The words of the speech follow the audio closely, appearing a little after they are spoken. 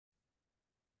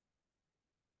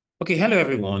Okay, hello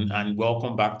everyone, and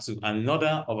welcome back to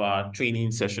another of our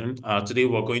training session. Today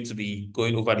we're going to be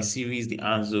going over the series, the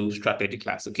ANZO strategy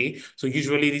class. Okay, so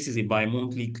usually this is a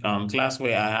bi-monthly class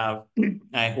where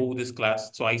I hold this class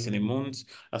twice in a month,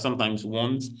 sometimes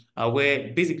once.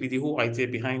 Where basically the whole idea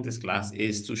behind this class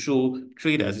is to show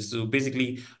traders, is to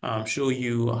basically show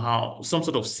you how some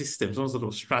sort of system, some sort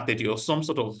of strategy, or some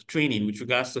sort of training with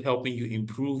regards to helping you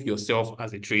improve yourself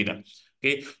as a trader.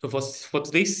 Okay, so for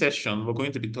today's session, we're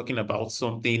going to be talking about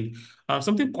something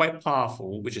quite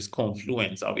powerful, which is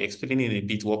confluence. I'll be explaining in a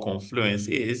bit what confluence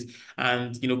is,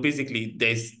 and basically,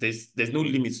 there's no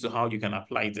limits to how you can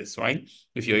apply this, right?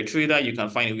 If you're a trader, you can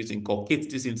find a way to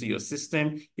incorporate this into your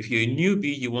system. If you're a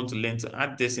newbie, you want to learn to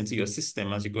add this into your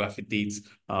system as you gravitate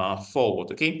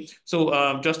forward. Okay,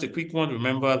 so just a quick one.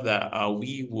 Remember that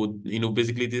we would,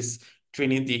 basically this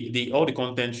training, the all the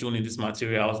content shown in these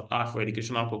materials are for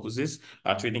educational purposes.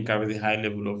 Trading carries a high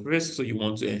level of risk, so you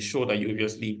want to ensure that you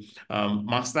obviously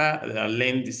master,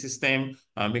 learn the system,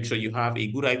 make sure you have a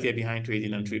good idea behind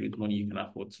trading and trade with money you can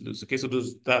afford to lose. Okay, so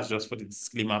that's just for the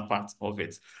disclaimer part of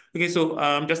it. Okay, so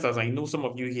just as I know some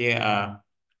of you here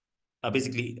are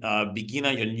basically beginner,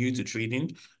 you're new to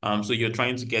trading. So you're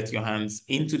trying to get your hands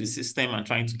into the system and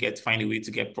trying to find a way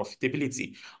to get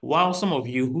profitability. While some of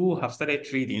you who have started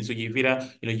trading, so you've either,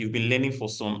 you've been learning for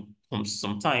some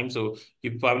time. So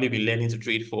you've probably been learning to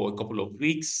trade for a couple of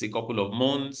weeks, a couple of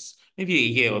months, maybe a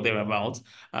year or thereabouts.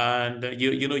 And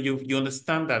you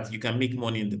understand that you can make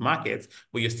money in the market,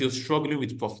 but you're still struggling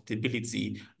with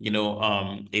profitability.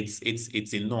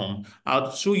 It's a norm.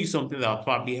 I'll show you something that will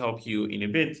probably help you in a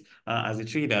bit as a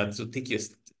trader to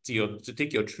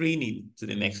take your training to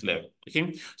the next level.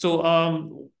 Okay, so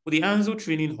the ANZO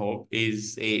Training Hub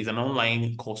is an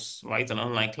online course, right? An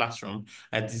online classroom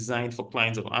designed for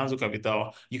clients of ANZO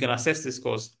Capital. You can access this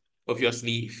course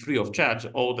obviously free of charge.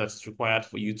 All that's required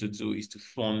for you to do is to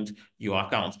fund your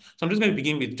account. So I'm just going to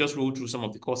begin with just roll through some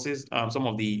of the courses, some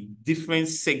of the different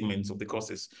segments of the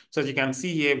courses. So as you can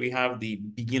see here, we have the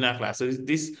beginner class. So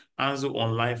this ANZO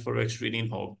Online Forex Trading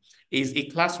Hub is a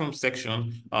classroom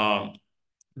section,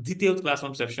 detailed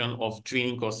classroom section of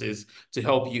training courses to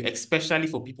help you, especially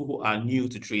for people who are new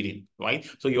to trading, right?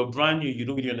 So you're brand new, you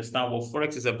don't really understand what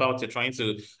Forex is about. You're trying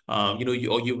to,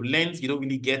 you've learned, you don't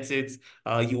really get it.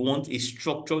 You want a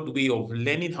structured way of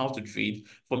learning how to trade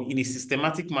in a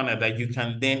systematic manner that you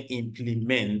can then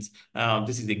implement.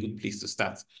 This is a good place to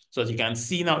start. So as you can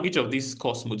see now, each of these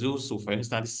course modules, so for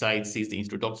instance, this side says the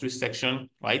introductory section,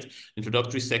 right?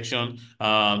 Introductory section.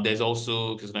 There's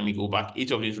also, because let me go back,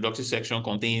 each of the introductory section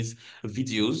contains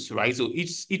videos, right? So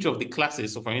each of the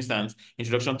classes, so for instance,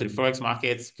 introduction to the Forex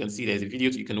markets, you can see there's a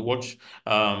video you can watch.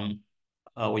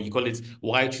 What you call it,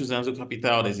 why choose ANZO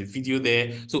Capital. There's a video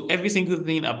there. So every single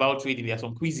thing about trading, there are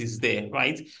some quizzes there,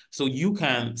 right? So you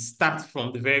can start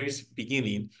from the very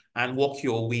beginning and work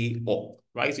your way up,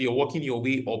 right? So you're working your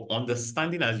way up,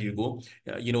 understanding as you go,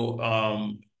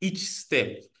 each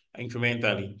step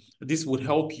incrementally. This would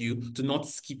help you to not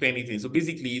skip anything. So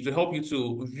basically, it will help you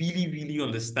to really, really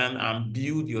understand and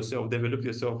build yourself, develop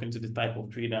yourself into the type of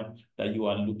trader that you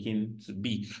are looking to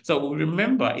be. So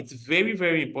remember, it's very,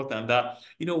 very important that,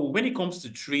 when it comes to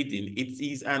trading, it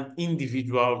is an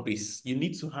individual risk. You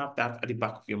need to have that at the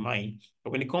back of your mind.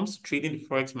 But when it comes to trading the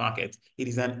Forex market, it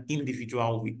is an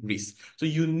individual risk. So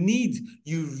you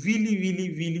really,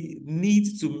 really, really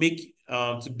need to make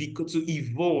to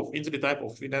evolve into the type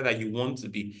of trader that you want to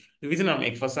be. The reason I'm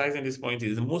emphasizing this point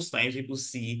is most times people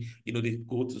see, they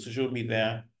go to social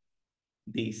media,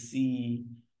 they see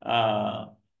uh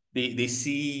they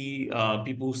see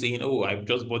people saying, oh, I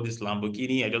just bought this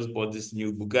Lamborghini, I just bought this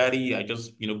new Bugatti, I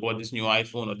just bought this new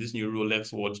iPhone or this new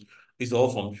Rolex watch. It's all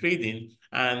from trading.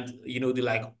 And they're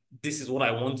like, this is what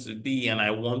I want to be and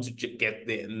I want to get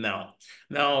there now.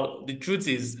 Now the truth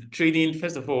is, trading,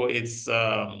 first of all, it's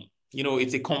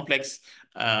a complex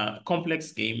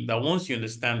game that once you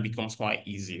understand becomes quite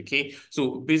easy. Okay,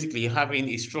 so basically having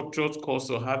a structured course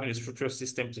or having a structured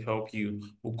system to help you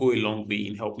will go a long way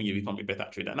in helping you become a better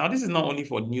trader. Now, this is not only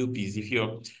for newbies. If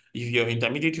you're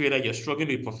intermediate trader, you're struggling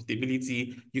with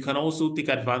profitability, you can also take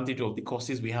advantage of the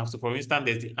courses we have. So for instance,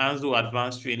 there's the ANZO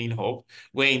Advanced Training Hub,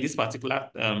 where in this particular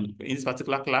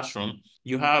classroom,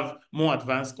 you have more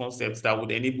advanced concepts that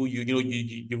would enable you,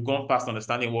 you've gone past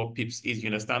understanding what pips is, you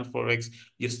understand Forex,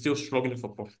 you're still struggling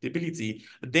for profitability,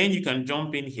 then you can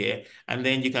jump in here and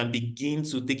then you can begin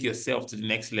to take yourself to the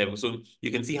next level. So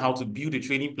you can see how to build a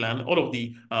trading plan, all of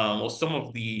the or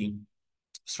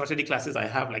strategy classes I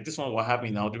have, like this one we're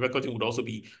having now, the recording would also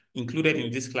be included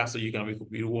in this class, so you can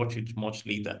rewatch it much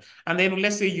later. And then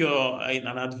let's say you're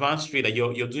an advanced trader,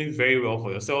 you're doing very well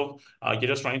for yourself. You're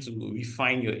just trying to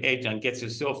refine your edge and get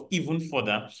yourself even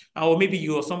further. Or maybe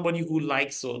you're somebody who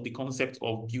likes the concept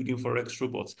of building Forex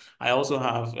robots. I also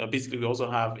have, basically, we also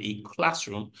have a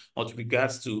classroom with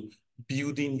regards to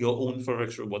building your own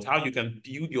Forex robot, how you can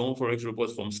build your own Forex robot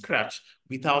from scratch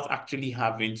without actually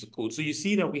having to code. So you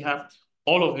see that we have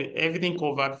all of it, everything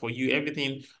covered for you,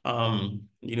 everything,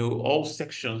 all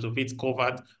sections of it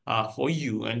covered for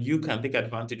you, and you can take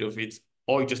advantage of it.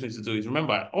 All you just need to do is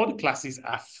remember, all the classes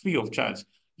are free of charge.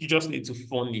 You just need to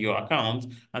fund your account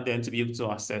and then to be able to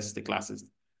access the classes.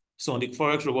 So on the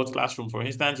Forex Robots classroom, for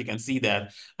instance, you can see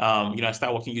that, I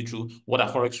start walking you through what are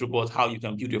Forex robots, how you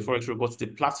can build your Forex robots, the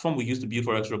platform we use to build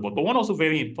Forex robot. But one also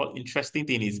very interesting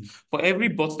thing is for every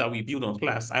bot that we build on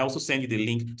class, I also send you the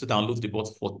link to download the bot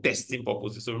for testing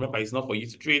purposes. So remember, it's not for you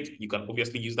to trade. You can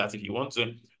obviously use that if you want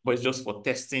to, but it's just for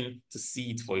testing to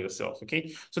see it for yourself.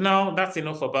 Okay. So now that's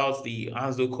enough about the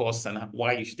ANZO course and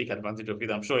why you should take advantage of it.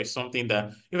 I'm sure it's something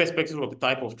that, irrespective of the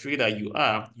type of trader you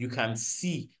are, you can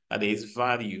see that there is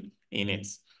value in it.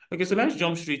 Okay, so let's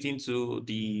jump straight into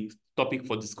the topic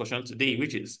for discussion today,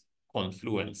 which is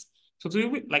confluence. So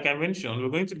today, like I mentioned, we're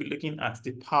going to be looking at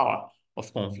the power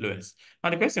of confluence. Now,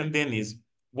 the question then is,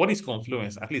 what is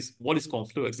confluence? At least, what is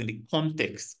confluence in the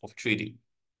context of trading?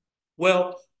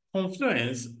 Well,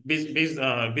 confluence,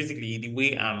 basically the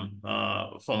way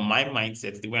from my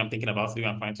mindset, the way I'm thinking about it, the way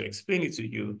I'm trying to explain it to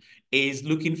you, is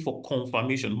looking for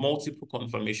confirmation, multiple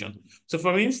confirmation. So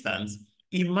for instance,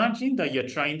 imagine that you're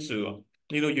trying to,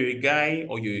 you're a guy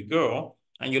or you're a girl,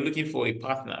 and you're looking for a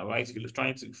partner, right? You're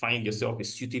trying to find yourself a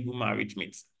suitable marriage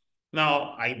mate.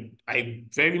 Now, I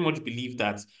very much believe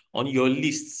that on your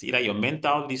list, either your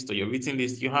mental list or your written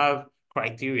list, you have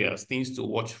criteria, things to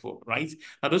watch for, right?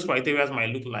 Now, those criteria might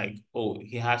look like, oh,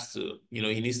 he has to, he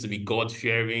needs to be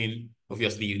God-fearing.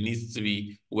 Obviously, he needs to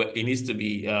be,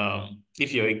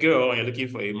 if you're a girl and you're looking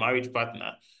for a marriage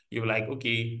partner, you're like,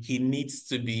 okay, he needs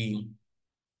to be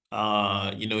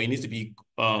he needs to be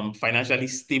financially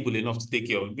stable enough to take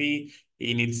care of me.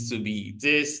 He needs to be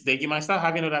this. Then you might start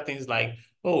having other things like,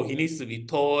 oh, he needs to be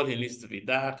tall, he needs to be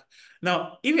dark.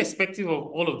 Now, irrespective of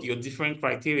all of your different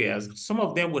criteria, some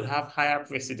of them would have higher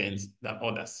precedence than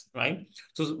others, right?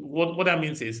 So what that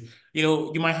means is,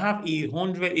 you might have a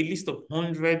list of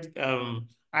 100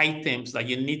 items that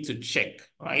you need to check,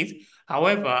 right?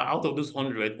 However, out of those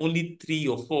 100, only 3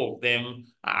 or 4 of them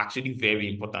are actually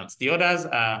very important. The others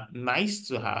are nice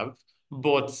to have,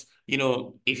 but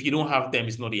if you don't have them,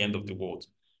 it's not the end of the world.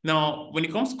 Now, when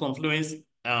it comes to confluence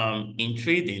in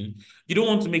trading, you don't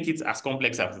want to make it as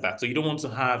complex as that. So you don't want to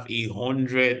have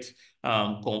 100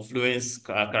 confluence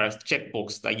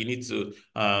checkbox that you need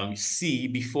to see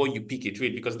before you pick a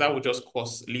trade, because that would just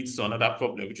lead to another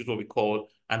problem, which is what we call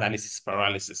analysis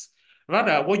paralysis.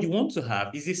 Rather, what you want to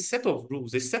have is a set of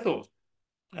rules, a set of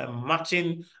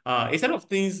matching, a set of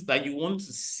things that you want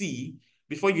to see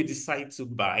before you decide to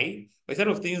buy, a set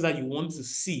of things that you want to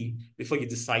see before you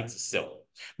decide to sell.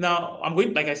 Now,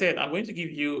 like I said, I'm going to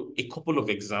give you a couple of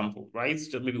examples, right?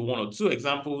 Just maybe 1 or 2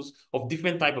 examples of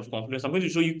different type of confluence. I'm going to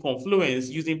show you confluence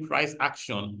using price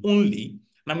action only,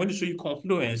 and I'm going to show you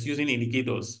confluence using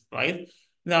indicators, right?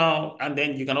 Now, and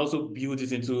then you can also build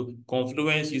it into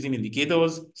confluence using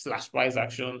indicators / price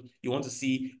action. You want to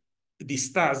see the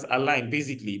stars align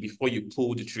basically before you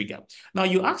pull the trigger. Now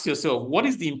you ask yourself, what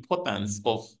is the importance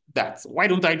of that? Why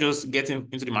don't I just get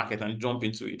into the market and jump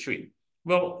into a trade?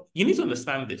 Well, you need to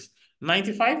understand this.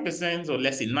 95% or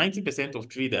less than 90% of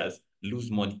traders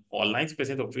lose money, or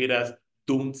 90% of traders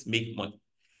don't make money.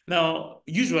 Now,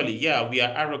 usually, yeah, we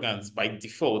are arrogant by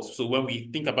default. So when we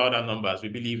think about our numbers, we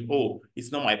believe, oh,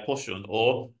 it's not my portion,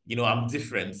 or, I'm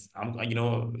different.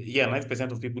 Yeah,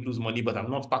 90% of people lose money, but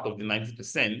I'm not part of the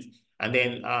 90%. And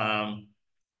then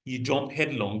you jump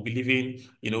headlong, believing,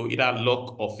 either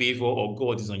luck or favor or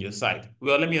God is on your side.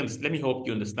 Well, let me help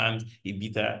you understand a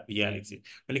bitter reality.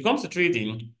 When it comes to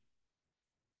trading,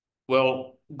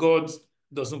 well, God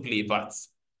doesn't play parts.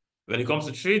 When it comes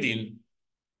to trading,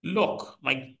 luck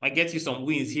might get you some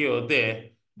wins here or there,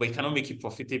 but it cannot make you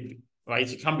profitable, right?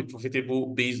 You can't be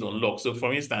profitable based on luck. So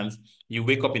for instance, you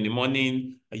wake up in the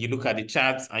morning and you look at the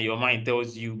charts and your mind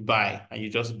tells you buy, and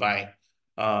you just buy.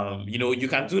 You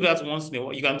can do that once in a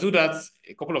while. You can do that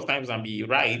a couple of times and be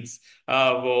right.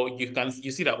 Well,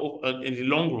 you see that in the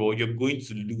long run, you're going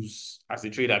to lose as a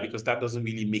trader, because that doesn't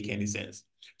really make any sense.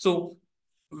 So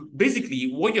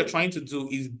basically what you're trying to do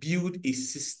is build a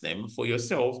system for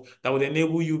yourself that would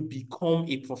enable you become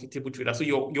a profitable trader. So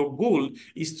your goal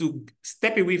is to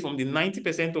step away from the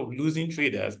 90% of losing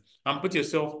traders and put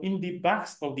yourself in the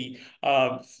backs of the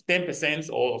 10%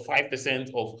 or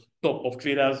 5% of top of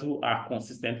traders who are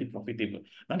consistently profitable.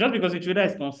 Now, just because a trader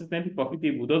is consistently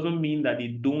profitable doesn't mean that they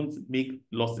don't make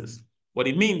losses. What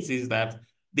it means is that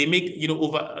they make,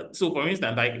 over. So for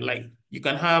instance, like you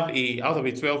can have out of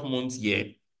a 12 months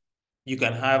year, you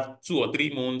can have 2 or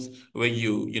 3 months where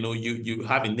you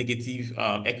have a negative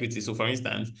equity. So for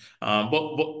instance, but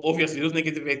obviously those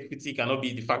negative equity cannot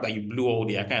be the fact that you blew all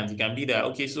the accounts. It can be that,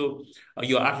 okay, so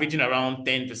you're averaging around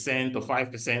 10% or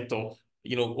 5% or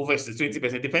over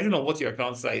 20%, depending on what your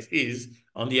account size is.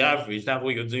 On the average, that's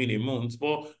what you're doing a month.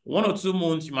 But 1 or 2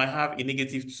 months, you might have a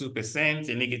negative 2%,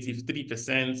 a negative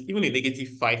 3%, even a negative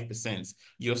 5%.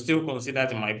 You're still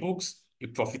considered in my books a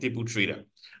profitable trader.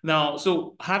 Now,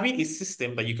 so having a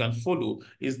system that you can follow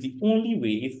is the only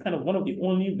way, it's kind of one of the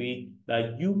only way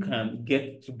that you can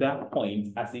get to that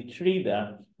point as a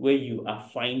trader where you are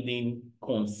finding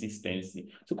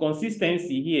consistency. So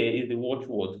consistency here is the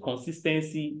watchword.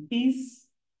 Consistency is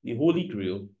the holy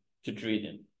grail to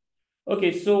trading.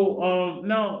 Okay, so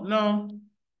now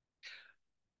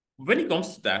when it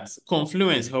comes to that,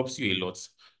 Confluence helps you a lot.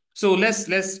 So let's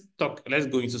talk. Let's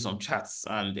go into some charts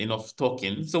and enough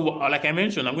talking. So like I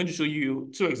mentioned, I'm going to show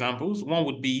you 2 examples. One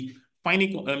would be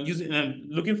finding using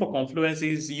looking for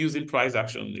confluences using price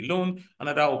action alone.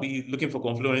 Another will be looking for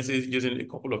confluences using a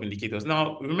couple of indicators.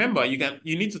 Now, remember, you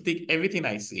need to take everything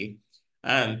I say,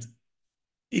 and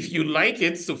if you like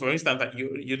it, so for instance, that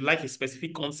you like a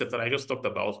specific concept that I just talked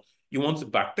about, you want to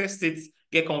backtest it,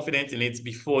 get confident in it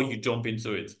before you jump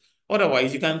into it.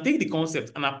 Otherwise, you can take the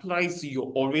concept and apply it to your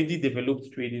already developed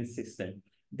trading system.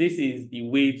 This is the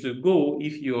way to go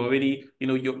if you're already,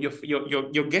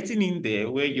 you're getting in there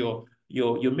where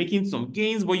you're making some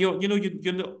gains, but you're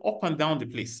up and down the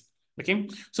place. Okay.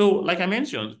 So like I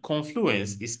mentioned,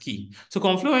 confluence is key. So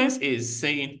confluence is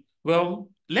saying, well,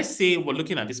 let's say we're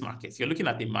looking at this market. You're looking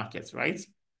at the market, right?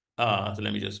 So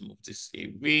let me just move this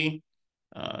away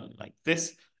like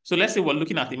this. So let's say we're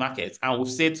looking at the market and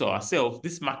we've said to ourselves,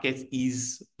 this market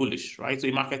is bullish, right? So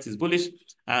the market is bullish,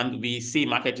 and we say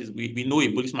we know a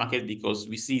bullish market because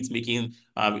we see it's making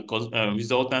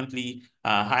resultantly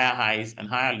higher highs and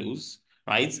higher lows,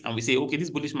 right? And we say, okay,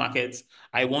 this bullish market,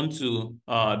 I want to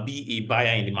be a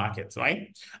buyer in the market,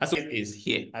 right? And so it is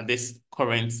here at this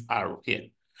current arrow here.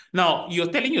 Now,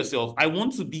 you're telling yourself, I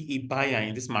want to be a buyer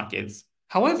in this market.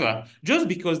 However, just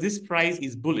because this price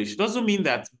is bullish doesn't mean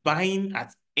that buying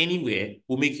at anywhere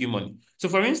will make you money. So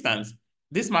for instance,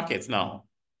 this market now,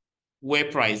 where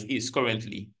price is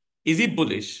currently, is it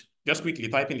bullish? Just quickly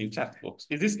type in the chat box.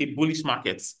 Is this a bullish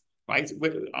market? Right?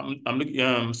 I'm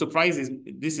looking, so price is,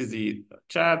 this is the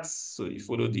chart. So you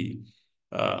follow the,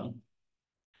 and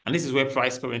this is where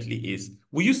price currently is.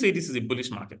 Will you say this is a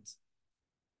bullish market?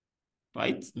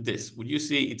 Right? Would you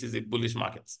say it is a bullish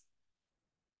market?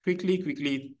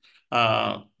 Quickly,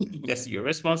 let's see your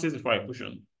responses before I push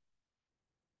on.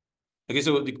 Okay,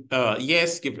 so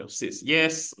yes, Gabriel says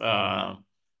yes.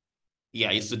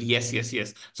 Yeah, so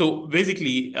yes. So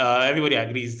basically, everybody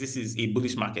agrees this is a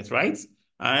bullish market, right?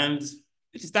 And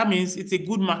that means it's a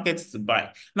good market to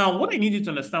buy. Now, what I need you to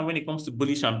understand when it comes to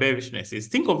bullish and bearishness is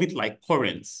think of it like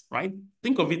currents, right?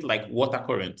 Think of it like water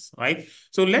currents, right?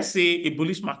 So let's say a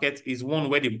bullish market is one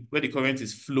where the current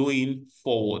is flowing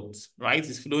forward, right?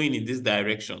 It's flowing in this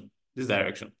direction,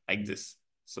 like this.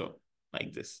 So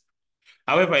like this.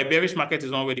 However, a bearish market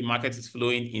is one where the market is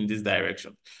flowing in this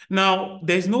direction. Now,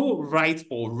 there's no right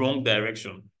or wrong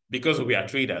direction because we are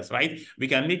traders, right? We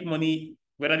can make money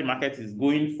whether the market is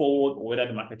going forward or whether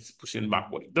the market is pushing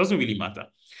backward. It doesn't really matter.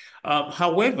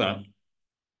 However,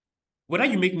 whether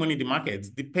you make money in the market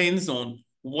depends on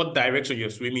what direction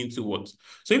you're swimming towards.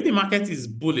 So if the market is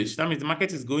bullish, that means the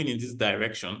market is going in this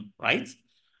direction, right?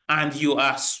 And you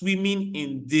are swimming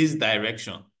in this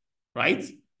direction, right?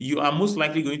 You are most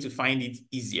likely going to find it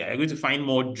easier. You're going to find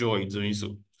more joy doing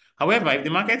so. However, if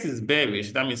the market is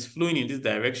bearish, that means flowing in this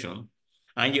direction,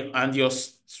 and you're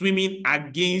swimming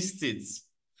against it,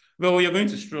 well, you're going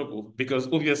to struggle because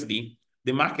obviously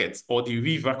the market or the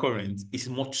river current is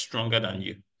much stronger than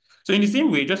you. So in the same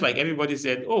way, just like everybody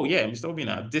said, oh yeah, Mr.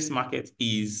 Obina, this market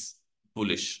is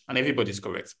bullish, and everybody's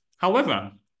correct.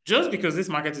 However, just because this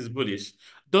market is bullish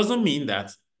doesn't mean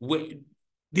that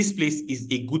this place is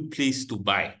a good place to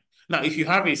buy. Now, if you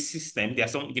have a system, there are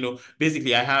some,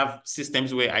 basically I have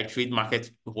systems where I trade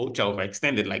market, which are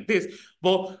overextended like this.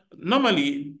 But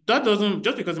normally, that doesn't,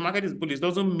 just because the market is bullish,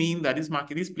 doesn't mean that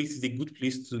this place is a good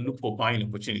place to look for buying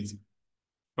opportunity.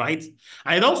 right?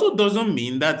 And it also doesn't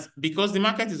mean that because the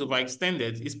market is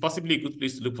overextended, it's possibly a good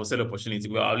place to look for sell opportunity.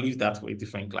 Well, I'll leave that for a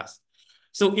different class.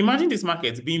 So imagine this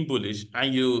market being bullish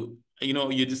and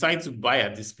you decide to buy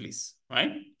at this place,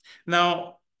 right?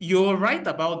 Now, you're right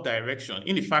about direction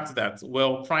in the fact that,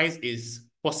 well, price is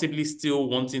possibly still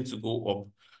wanting to go up.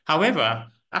 However,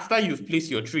 after you've placed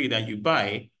your trade and you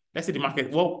buy, let's say the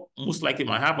market, what most likely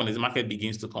might happen is the market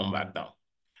begins to come back down.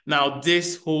 Now,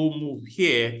 this whole move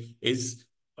here is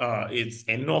it's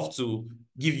enough to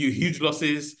give you huge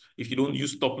losses. If you don't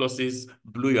use stop losses,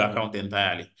 blow your account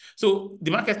entirely. So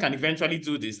the market can eventually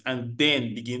do this and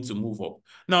then begin to move up.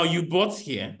 Now, you bought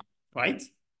here, right?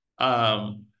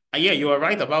 And yeah, you are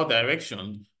right about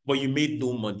direction, but you made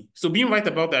no money. So being right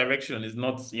about direction is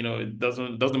not, it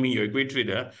doesn't mean you're a great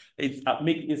trader.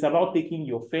 It's about taking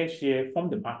your fair share from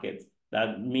the market.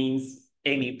 That means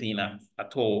anything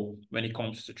at all when it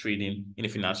comes to trading in the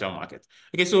financial market.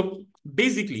 Okay, so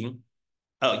basically,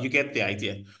 you get the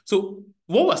idea. So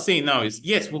what we're saying now is,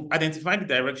 yes, we've identified the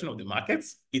direction of the market.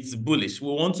 It's bullish.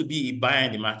 We want to be a buyer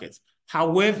in the market.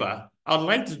 However, I'd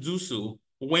like to do so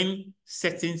when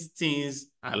certain things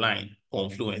align.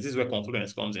 Confluence. This is where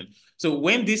confluence comes in. So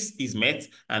when this is met,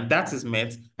 and that is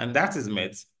met, and that is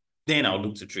met, then I'll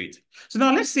look to trade. So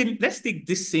now let's take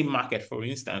this same market, for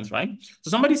instance, right? So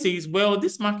somebody says, well,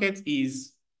 this market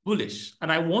is bullish,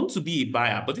 and I want to be a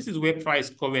buyer, but this is where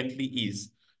price currently is.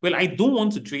 Well, I don't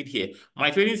want to trade here. My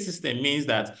trading system means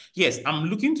that, yes, I'm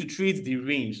looking to trade the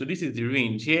range. So this is the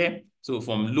range here. So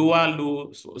from from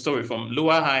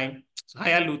lower high,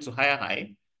 higher low to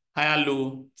higher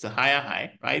low to higher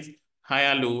high, right?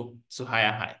 Higher low to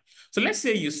higher high. So let's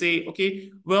say you say,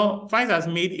 okay, well, price has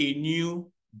made a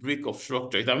new break of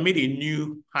structure. It has made a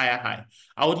new higher high.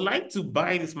 I would like to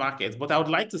buy this market, but I would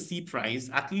like to see price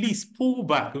at least pull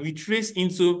back, retrace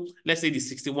into, let's say, the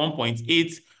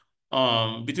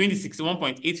 61.8, between the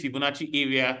 61.8 Fibonacci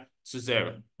area to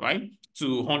 0, right?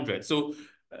 To 100. So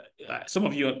some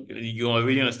of you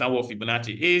already understand what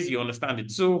Fibonacci is. You understand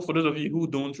it. So for those of you who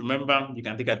don't remember, you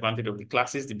can take advantage of the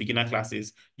classes, the beginner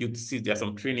classes. You'll see there are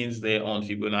some trainings there on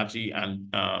Fibonacci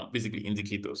and basically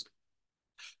indicators.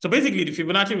 So basically, the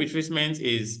Fibonacci retracement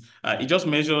is, it just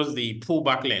measures the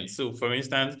pullback length. So for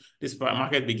instance, this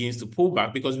market begins to pull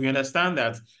back because we understand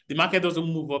that the market doesn't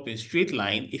move up in a straight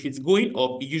line. If it's going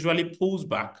up, it usually pulls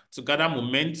back to gather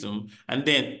momentum and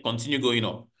then continue going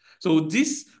up. So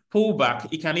this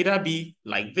pullback, it can either be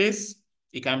like this,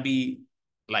 it can be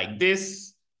like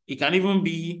this, it can even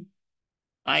be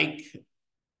like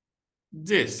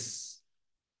this,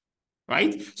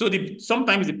 right? So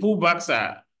sometimes the pullbacks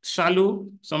are shallow,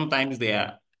 sometimes they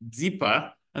are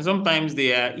deeper, and sometimes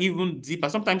they are even deeper,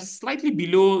 sometimes slightly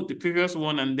below the previous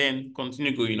one and then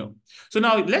continue going up. So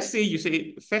now let's say you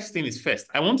say, first thing is first.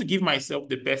 I want to give myself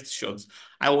the best shots.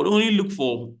 I would only look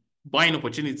for buying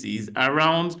opportunities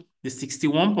around the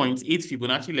 61.8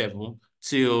 Fibonacci level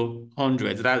till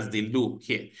 100. That's the low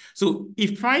here. So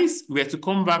if price were to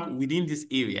come back within this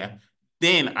area,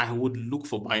 then I would look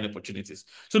for buying opportunities.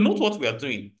 So note what we are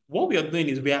doing. What we are doing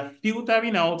is we are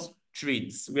filtering out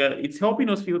trades. It's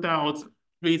helping us filter out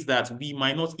trades that we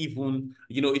might not even,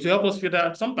 it will help us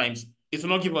filter. Sometimes it will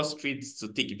not give us trades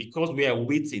to take because we are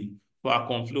waiting for our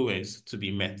confluence to be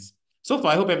met. So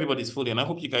far, I hope everybody's following. I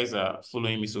hope you guys are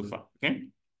following me so far, okay?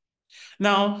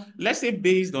 Now, let's say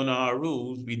based on our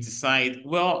rules, we decide,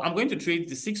 well, I'm going to trade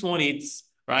the 618,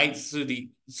 right, to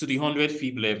the 100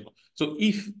 fib level. So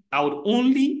if I would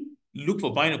only look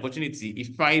for buying opportunity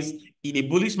if price in a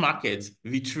bullish market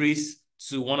retrace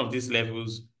to one of these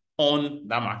levels on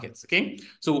that market, okay?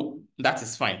 So that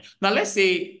is fine. Now, let's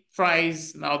say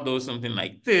price now does something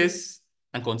like this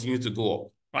and continue to go up,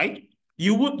 right?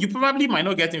 You probably might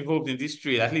not get involved in this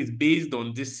trade, at least based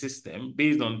on this system,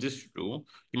 based on this rule.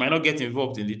 You might not get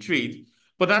involved in the trade,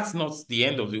 but that's not the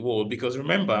end of the world because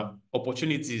remember,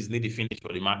 opportunities need a finish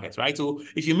for the market, right? So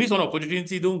if you miss one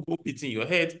opportunity, don't go beating your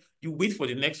head. You wait for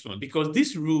the next one because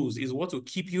this rules is what will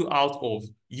keep you out of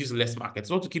useless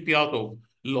markets, what to keep you out of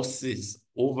losses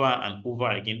over and over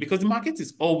again because the market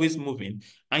is always moving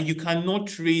and you cannot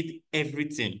trade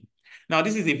everything. Now,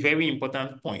 this is a very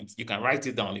important point. You can write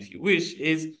it down if you wish,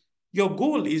 is your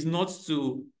goal is not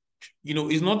to,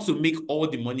 is not to make all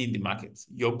the money in the market.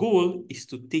 Your goal is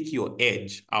to take your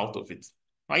edge out of it,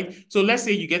 right? So let's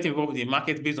say you get involved in the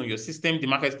market based on your system, the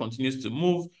market continues to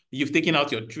move, you've taken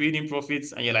out your trading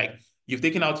profits and you're like, you've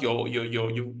taken out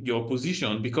your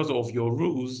position because of your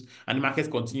rules and the market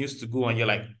continues to go and you're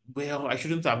like, well, I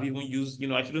shouldn't have even used,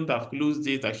 I shouldn't have closed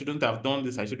it. I shouldn't have done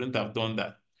this. I shouldn't have done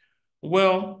that.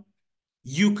 Well,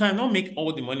 you cannot make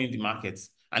all the money in the market.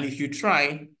 And if you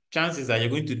try, chances are you're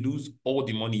going to lose all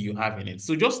the money you have in it.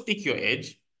 So just take your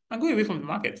edge and go away from the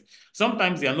market.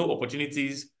 Sometimes there are no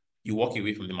opportunities, you walk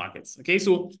away from the markets. Okay,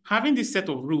 so having this set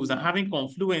of rules and having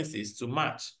confluences to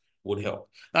match would help.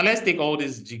 Now let's take all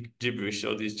this gibberish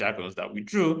or these jargons that we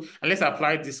drew and let's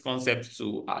apply this concept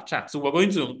to our chart. So we're going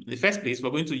to, in the first place,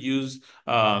 we're going to use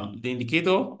the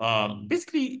indicator.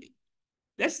 Basically,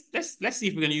 let's see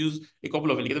if we can use a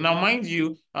couple of indicators. Now, mind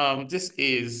you, this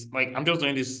is like I'm just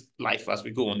doing this live as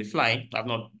we go on the fly. I've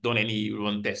not done any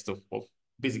run test of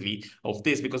basically of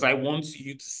this because I want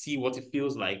you to see what it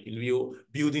feels like in real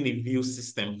building a view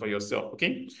system for yourself.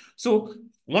 Okay, so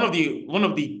one of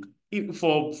the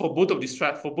for both of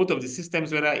the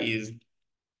systems, whether it is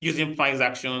using price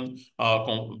action,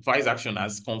 price action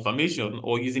as confirmation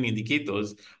or using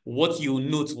indicators, what you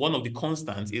note, one of the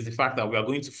constants is the fact that we are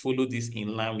going to follow this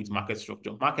in line with market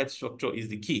structure. Market structure is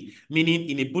the key, meaning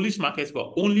in a bullish market,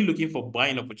 we're only looking for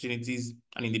buying opportunities,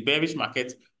 and in the bearish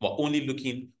market, we're only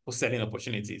looking for selling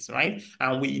opportunities, right?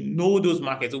 And we know those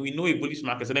markets, so we know a bullish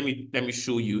market. So let me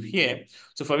show you here.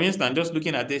 So for instance, just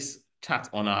looking at this chart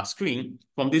on our screen,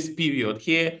 from this period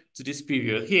here to this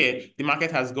period here, the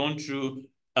market has gone through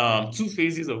two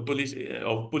phases of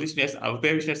bullishness, of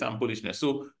bearishness and bullishness.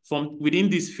 So from within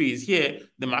this phase here,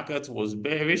 the market was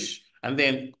bearish, and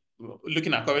then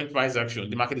looking at current price action,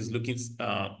 the market is looking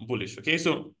bullish. Okay,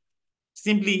 so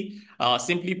simply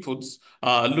put,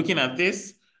 looking at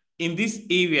this in this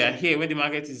area here, where the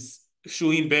market is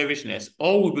showing bearishness,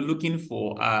 all we'll be looking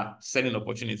for are selling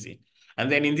opportunity.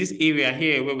 And then in this area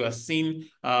here, where we are seeing,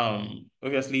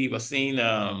 obviously, we're seeing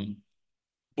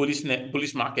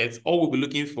bullish markets, all we'll be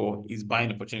looking for is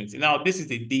buying opportunity. Now, this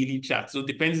is a daily chart. So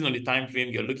depending on the time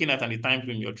frame you're looking at and the time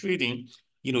frame you're trading,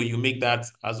 you make that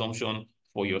assumption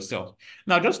for yourself.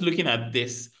 Now, just looking at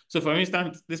this. So for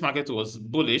instance, this market was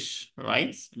bullish,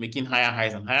 right? Making higher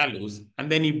highs and higher lows. And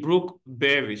then it broke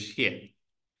bearish here.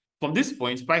 From this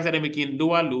point, price started making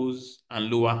lower lows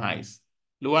and lower highs.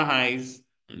 Lower highs,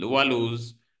 and lower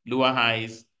lows, lower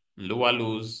highs, and lower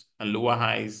lows, and lower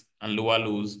highs, and lower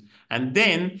lows. And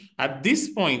then at this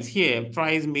point here,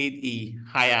 price made a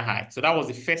higher high. So that was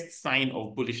the first sign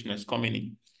of bullishness coming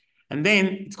in. And then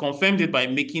it confirmed it by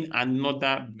making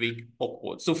another break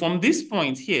upward. So from this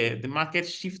point here, the market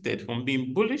shifted from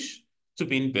being bullish to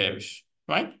being bearish,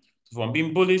 right? So from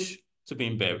being bullish to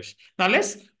being bearish. Now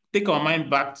let's take our mind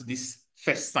back to this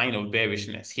first sign of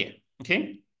bearishness here,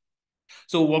 okay?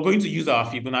 So we're going to use our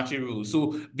Fibonacci rule.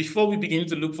 So before we begin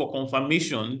to look for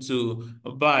confirmation to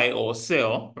buy or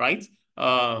sell, right?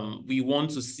 We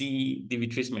want to see the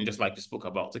retracement, just like we spoke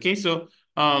about. Okay, so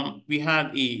we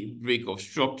had a break of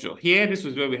structure here. This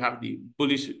was where we have the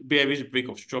bearish break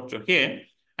of structure here.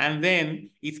 And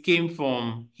then it came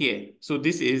from here. So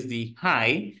this is the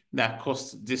high that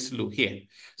caused this low here.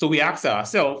 So we ask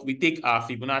ourselves, we take our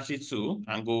Fibonacci tool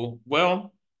and go,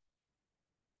 well,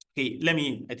 okay,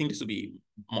 I think this will be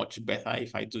much better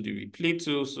if I do the replay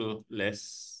tool. So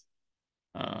let's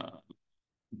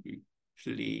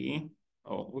replay.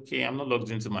 Oh, okay, I'm not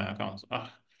logged into my account.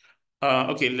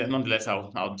 Okay, nonetheless,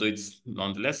 I'll do it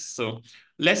nonetheless. So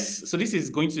this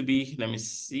is going to be, let me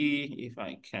see if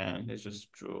I can, let's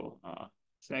just draw a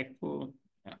circle.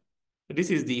 Yeah. So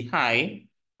this is the high,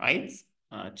 right?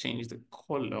 Change the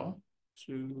color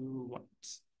to what?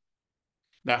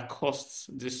 That costs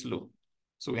this low.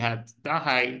 So we had that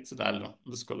high to that low.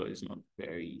 This color is not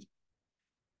very,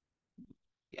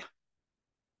 yeah.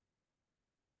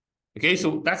 Okay,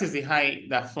 so that is the high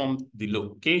that formed the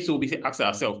low. Okay, so we ask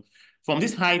ourselves, from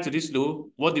this high to this low,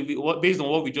 based on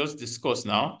what we just discussed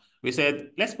now, we said,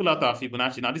 let's pull out our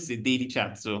Fibonacci. Now, this is a daily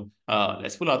chart. So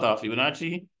let's pull out our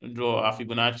Fibonacci, draw our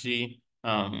Fibonacci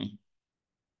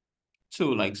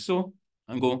tool like so,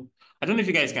 and go. I don't know if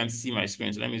you guys can see my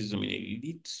screen, so let me zoom in a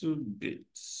little bit.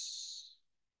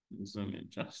 Zoom in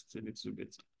just a little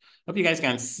bit. Hope you guys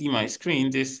can see my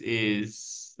screen. This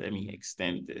is, let me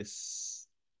extend this.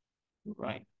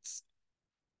 Right.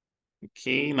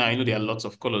 Okay, now I know there are lots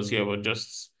of colors here, but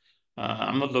just,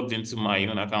 I'm not logged into my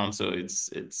own account, so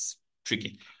it's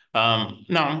tricky.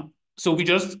 Now, so we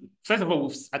just, first of all,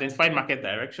 we've identified market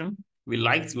direction.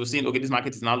 We're saying, okay, this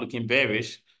market is now looking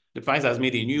bearish. The price has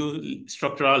made a new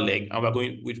structural leg, and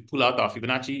we pull out our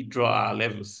Fibonacci, draw our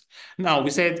levels. Now, we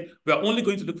said we are only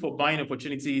going to look for buying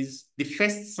opportunities. The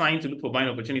first sign to look for buying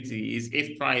opportunity is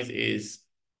if price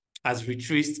has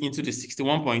retraced into the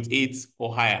 61.8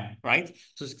 or higher, right?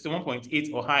 So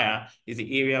 61.8 or higher is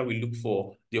the area we look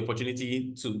for the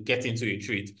opportunity to get into a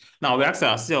trade. Now we ask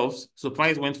ourselves, so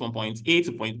price went from point A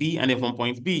to point B, and then from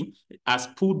point B has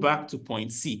pulled back to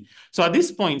point C. So at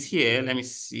this point here, let me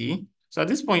see. So at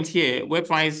this point here, where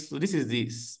price, so this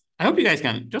is I hope you guys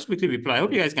can just quickly reply. I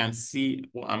hope you guys can see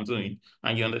what I'm doing,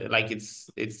 and like it's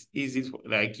easy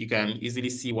like you can easily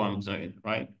see what I'm doing,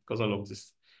 right? Because all of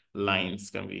these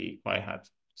lines can be quite hard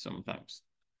sometimes.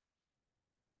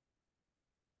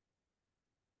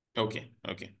 Okay,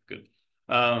 okay, good.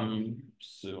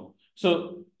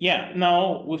 So yeah,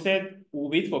 now we said we'll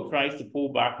wait for price to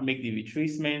pull back, make the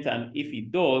retracement, and if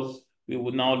it does, we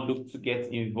will now look to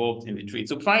get involved in the trade.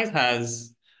 So price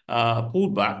has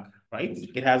pulled back, right?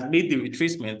 It has made the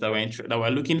retracement that we're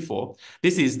looking for.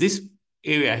 This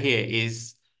area here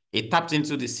is it tapped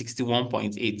into the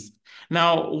 61.8.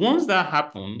 Now, once that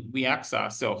happened, we ask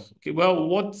ourselves, okay, well,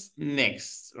 what's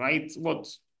next, right?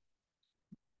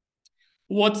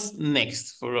 What's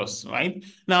next for us, right?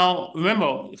 Now,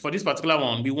 remember, for this particular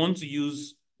one, we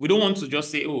don't want to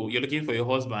just say, oh, you're looking for your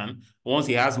husband. Once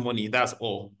he has money, that's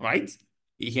all, right?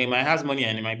 He might has money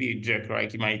and he might be a jerk, right?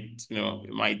 He might, it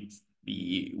might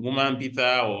be woman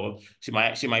beater, or she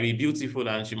might be beautiful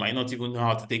and she might not even know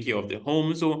how to take care of the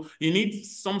home. So you need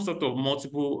some sort of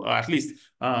multiple, or at least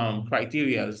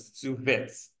criteria to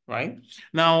vet, right?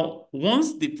 Now,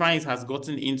 once the price has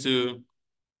gotten into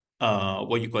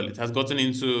what you call it, has gotten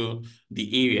into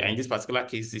the area, in this particular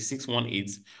case, the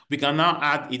 618, we can now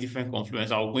add a different confluence.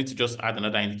 I'm going to just add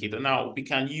another indicator. Now, we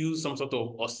can use some sort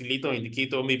of oscillator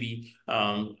indicator, maybe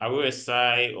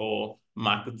RSI or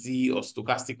MACD or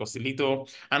stochastic oscillator.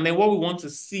 And then what we want to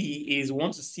see is we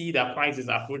want to see that price is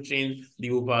approaching the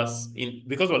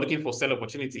because we're looking for sell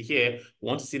opportunity here, we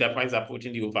want to see that price is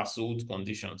approaching the oversold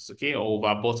conditions, okay, or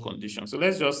overbought conditions. So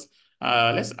let's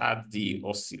add the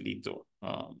oscillator.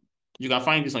 You can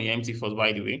find this on your MT first,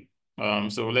 by the way.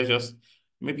 So let's just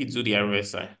maybe do the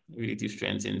RSI, Relative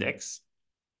Strength Index.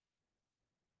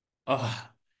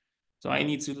 So I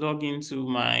need to log into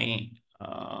my,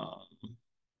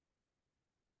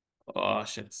 oh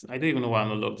shit, I don't even know why I'm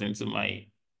not logged into my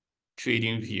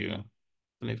trading view. I don't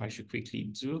know if I should quickly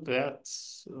do that.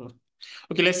 So,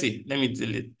 okay, let's see. Let me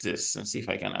delete this and see if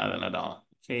I can add another one.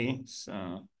 Okay,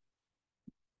 so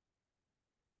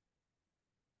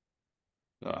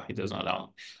it does not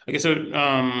allow. Okay, so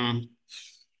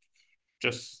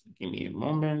just give me a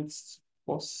moment.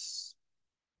 Pause.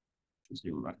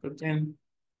 Zoom back again.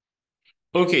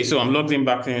 Okay, so I'm logged in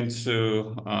back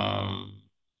into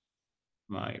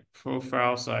my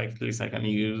profile, so at least I can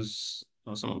use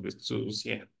some of the tools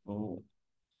here. Oh,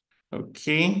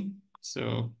 okay,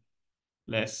 so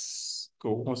let's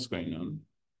go. What's going on?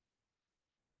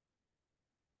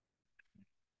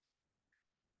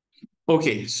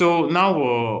 Okay, so now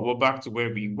we're back to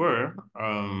where we were.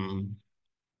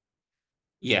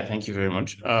 Yeah, thank you very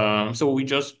much. So we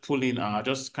just pull in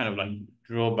just kind of like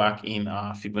draw back in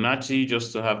Fibonacci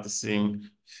just to have the same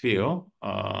feel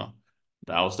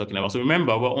that I was talking about. So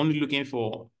remember, we're only looking,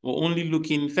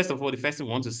 first of all, the first thing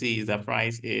we want to see is that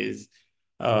price is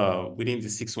within the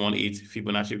 618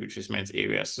 Fibonacci retracement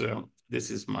area. So this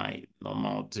is my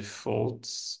normal default.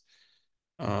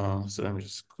 So let me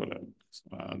just call it.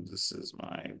 This is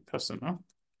my personal,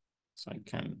 so I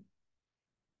can.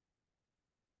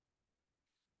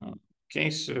 Okay,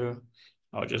 so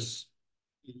I'll just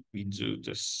redo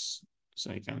this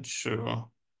so I can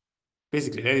show.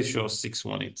 Basically, let it show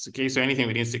 618. Okay, so anything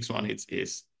within 618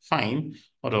 is fine.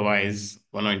 Otherwise,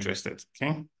 we're not interested.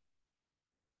 Okay.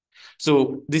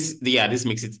 So this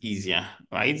makes it easier,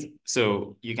 right?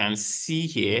 So you can see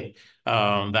here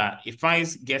that if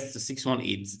price gets to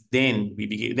 618, then we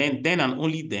begin, then and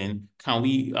only then can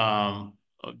we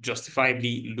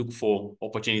justifiably look for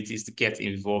opportunities to get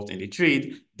involved in the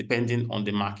trade depending on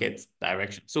the market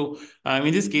direction. So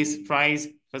in this case, price,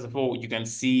 first of all, you can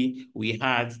see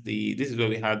this is where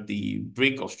we had the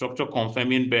break of structure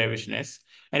confirming bearishness.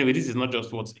 Anyway, this is not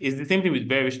just it's the same thing with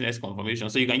bearishness confirmation.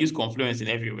 So you can use confluence in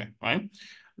everywhere, right?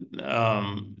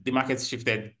 The market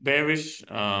shifted bearish.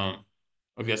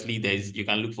 Obviously, you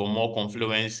can look for more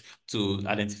confluence to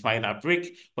identify that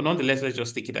break. But nonetheless, let's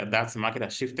just take it that the market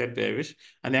has shifted bearish.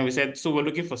 And then we said, so we're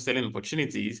looking for selling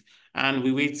opportunities and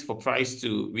we wait for price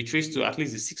to retrace to at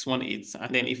least the 618.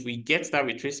 And then if we get that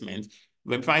retracement,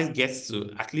 when price gets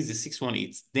to at least the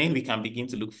 618, then we can begin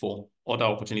to look for other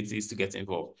opportunities to get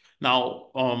involved. Now,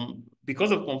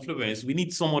 because of confluence, we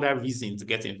need some other reason to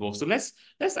get involved. So let's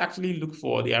actually look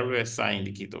for the RSI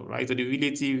indicator, right? So the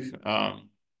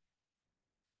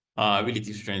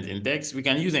relative strength index. We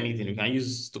can use anything. We can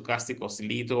use stochastic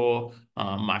oscillator,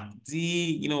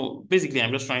 MACD. Basically,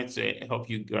 I'm just trying to help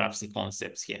you grasp the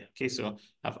concepts here. Okay, so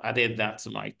I've added that to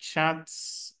my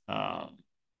charts.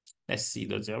 Let's see,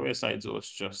 does the RSI do us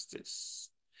justice?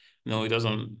 No, it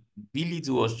doesn't really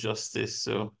do us justice.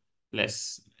 So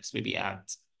let's maybe add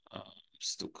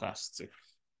stochastic.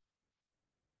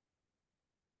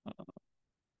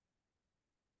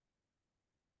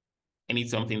 I need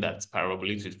something that's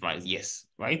parabolic with price. Yes,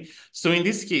 right? So in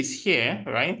this case here,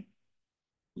 right?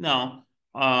 Now,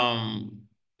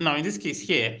 now in this case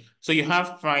here, so you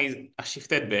have price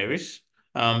shifted bearish.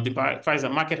 The price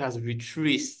and market has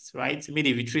retraced, right? Made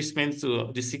a retracement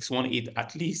to the 618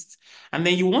 at least. And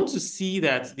then you want to see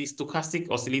that the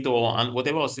stochastic oscillator and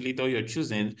whatever oscillator you're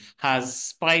choosing has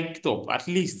spiked up at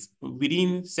least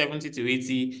within 70 to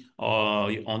 80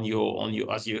 on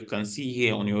your as you can see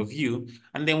here on your view.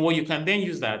 And then what you can then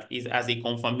use that is as a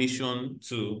confirmation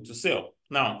to sell.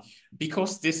 Now,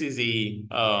 because this is a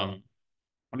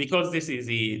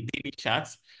daily chart,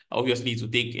 obviously it will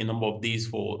take a number of days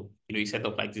for a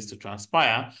setup like this to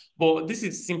transpire. But this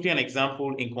is simply an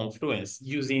example in Confluence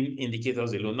using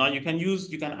indicators alone. Now you can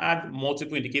add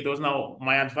multiple indicators. Now,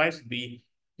 my advice would be,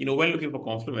 when looking for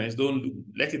Confluence, don't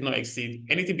let it not exceed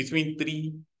anything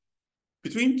between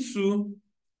 2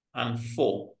 and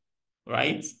 4,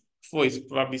 right? 4 is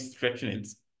probably stretching it.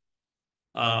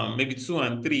 Maybe 2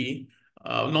 and 3,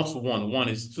 not 1. 1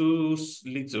 is too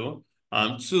little.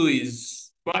 2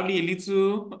 is probably a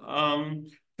little.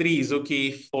 3 is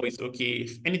okay. 4 is okay.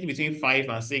 If anything between 5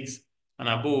 and 6 and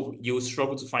above, you'll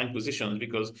struggle to find positions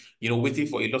because waiting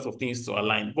for a lot of things to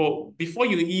align. But before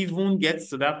you even get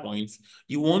to that point,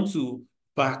 you want to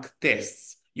back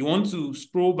test. You want to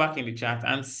scroll back in the chart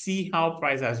and see how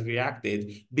price has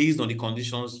reacted based on the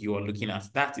conditions you are looking at.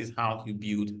 That is how you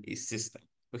build a system.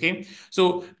 Okay,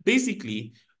 so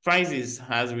basically, prices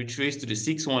has retraced to the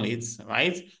 618,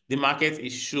 right? The market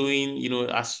is showing,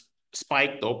 as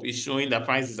spiked up, is showing that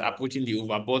prices are approaching the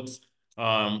overbought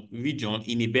region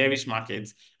in a bearish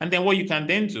market. And then what you can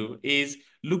then do is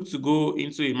look to go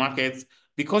into a market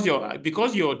because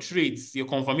your trades, your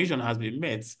confirmation has been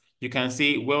met. You can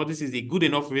say, well, this is a good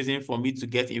enough reason for me to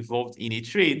get involved in a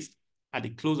trade at the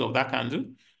close of that candle.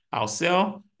 I'll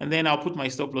sell, and then I'll put my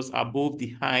stop loss above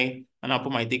the high, and I'll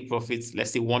put my take profits,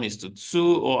 let's say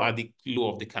 1:2, or at the low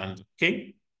of the candle,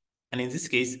 okay? And in this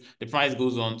case, the price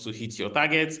goes on to hit your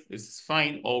target. This is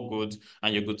fine, all good,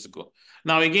 and you're good to go.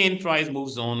 Now, again, price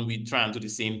moves on. We try and do the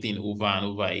same thing over and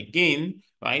over again,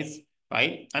 right?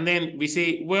 Right? And then we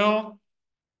say, well,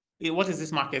 what is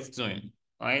this market doing,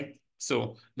 right?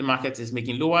 So the market is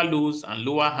making lower lows and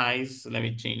lower highs. So let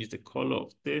me change the color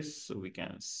of this so we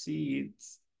can see it.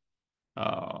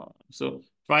 So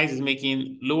price is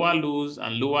making lower lows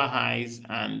and lower highs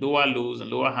and lower lows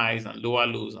and lower highs and lower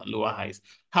lows and lower highs.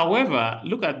 However,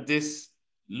 look at this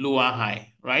lower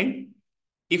high, right?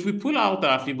 If we pull out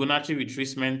our Fibonacci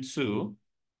retracement tool,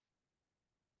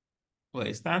 where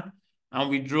is that? And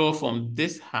we draw from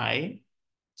this high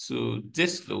to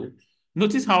this low,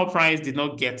 notice how price did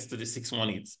not get to the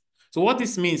 618. So what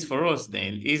this means for us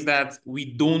then is that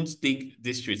we don't take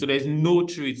this trade. So there's no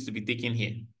trades to be taken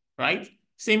here, right?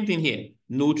 Same thing here,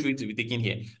 no trade to be taken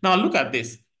here. Now look at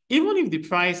this. Even if the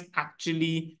price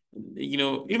actually,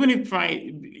 even if price,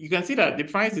 you can see that the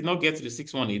price did not get to the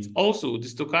 618. Also, the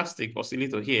stochastic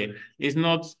oscillator here is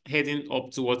not heading up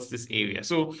towards this area.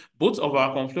 So both of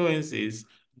our confluences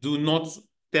do not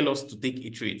tell us to take a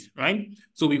trade, right?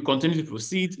 So we continue to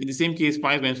proceed. In the same case,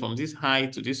 price went from this high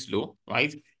to this low,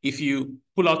 right? If you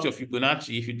pull out your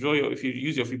Fibonacci, if you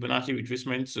use your Fibonacci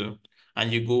retracement tool,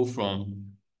 and you go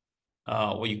from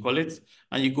what you call it,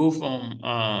 and you go from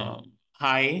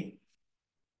high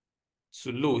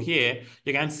to low here,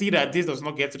 you can see that this does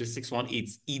not get to the 618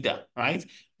 either, right?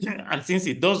 And since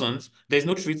it doesn't, there's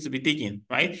no trade to be taken,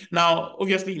 right? Now,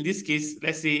 obviously, in this case,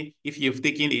 let's say if you've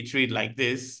taken a trade like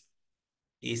this,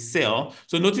 a sell.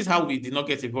 So notice how we did not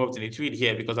get involved in a trade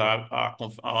here because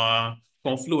our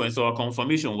confluence or our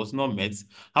confirmation was not met.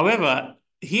 However,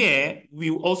 here, we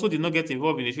also did not get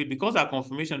involved in a trade because our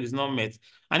confirmation is not met.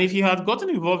 And if you had gotten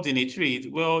involved in a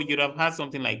trade, well, you'd have had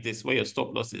something like this, where your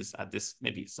stop loss is at this,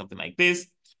 maybe something like this,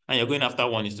 and you're going after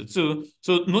 1:2.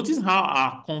 So notice how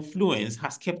our confluence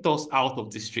has kept us out of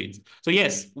this trade. So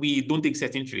yes, we don't take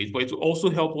certain trades, but it will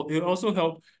also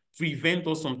help prevent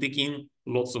us from taking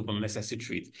lots of unnecessary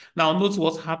trades. Now, note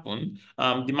what happened.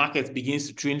 The market begins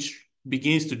to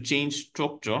change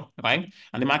structure, right?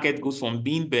 And the market goes from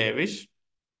being bearish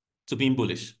to being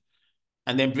bullish,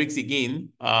 and then breaks again.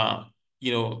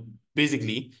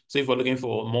 Basically, so if we're looking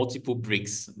for multiple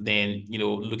breaks, then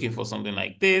looking for something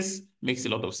like this makes a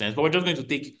lot of sense. But we're just going to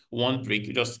take one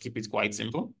break, just keep it quite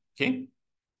simple. Okay.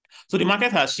 So the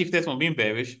market has shifted from being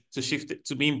bearish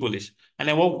to being bullish. And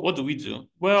then what do we do?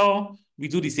 Well, we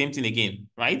do the same thing again,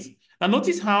 right? Now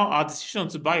notice how our decision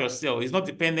to buy or sell is not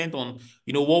dependent on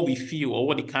what we feel or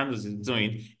what the candles is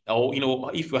doing, or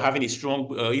if we're having a strong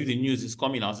if the news is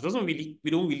coming out. We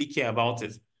don't really care about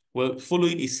it. We're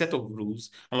following a set of rules,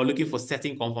 and we're looking for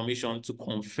certain confirmation to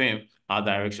confirm our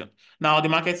direction. Now, the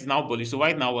market is now bullish. So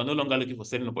right now, we're no longer looking for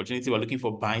selling opportunity. We're looking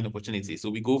for buying opportunity. So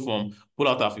we go from pull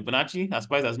out our Fibonacci as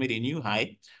price has made a new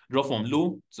high, drop from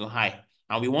low to high.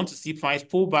 And we want to see price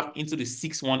pull back into the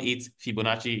 618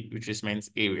 Fibonacci retracement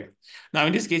area. Now,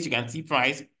 in this case, you can see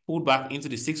price pulled back into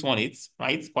the 618,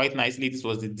 right? Quite nicely. This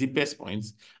was the deepest point,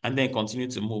 and then continue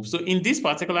to move. So in this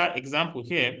particular example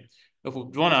here, if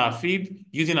we've drawn our fib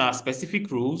using our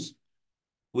specific rules,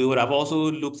 we would have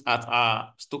also looked at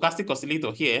our stochastic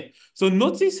oscillator here. So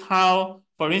notice how,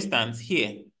 for instance,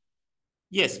 here,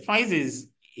 yes, price is,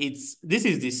 this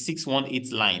is the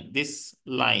 618 line, this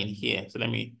line here. So let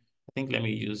me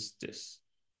use this.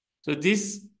 So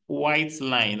this white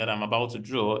line that I'm about to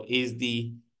draw is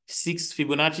the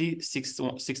Fibonacci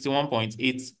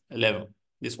 61.8 level,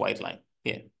 this white line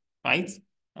here, right?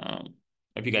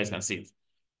 If you guys can see it.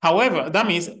 However, that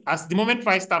means as the moment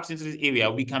price taps into this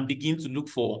area, we can begin to look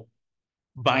for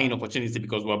buying opportunity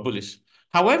because we're bullish.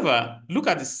 However, look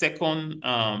at the second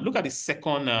confluence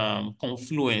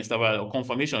that or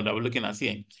confirmation that we're looking at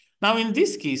here. Now, in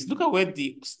this case, look at where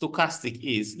the stochastic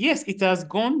is. Yes, it has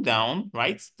gone down,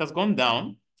 right? It has gone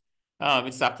down.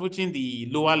 It's approaching the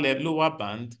lower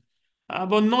band,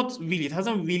 but not really. It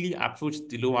hasn't really approached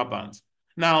the lower band.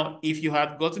 Now, if you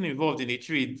had gotten involved in a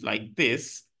trade like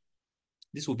this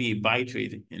will be a buy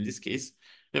trade in this case.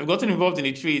 If you've gotten involved in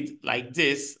a trade like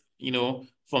this,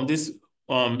 from this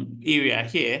area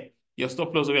here, your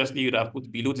stop loss obviously you'd have put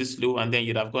below this low, and then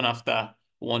you'd have gone after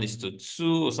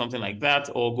 1:2 or something like that,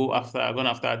 or gone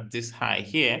after this high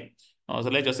here. So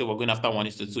let's just say we're going after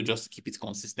 1:2 just to keep it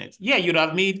consistent. Yeah, you'd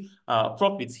have made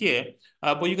profits here,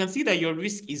 but you can see that your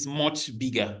risk is much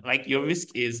bigger. Like your risk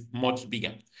is much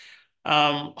bigger.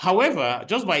 However,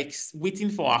 just by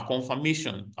waiting for our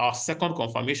confirmation, our second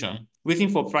confirmation, waiting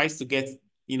for price to get,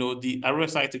 the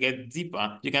RSI to get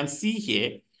deeper, you can see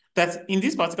here that in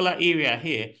this particular area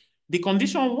here, the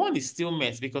condition one is still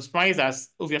met because price has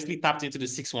obviously tapped into the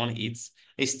 618.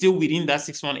 It's still within that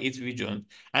 618 region.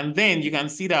 And then you can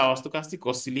see that our stochastic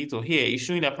oscillator here is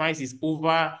showing that price is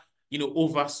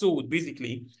oversold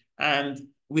basically. And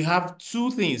we have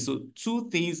two things. So two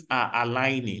things are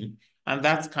aligning, and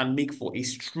that can make for a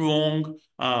strong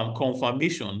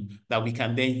confirmation that we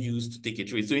can then use to take a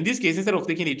trade. So in this case, instead of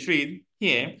taking a trade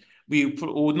here, we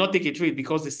would not take a trade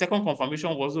because the second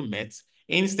confirmation wasn't met.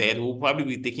 Instead, we'll probably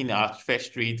be taking our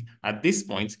first trade at this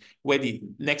point where the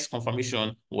next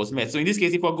confirmation was met. So in this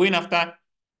case, if we're going after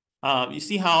you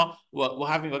see how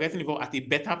we're getting involved at a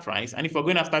better price, and if we're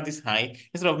going after this high,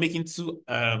 instead of making two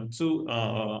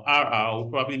RR, we'll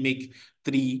probably make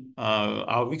three.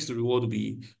 Our risk to reward will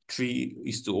be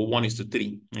 3:1 or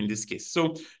 1:3 in this case.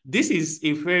 So this is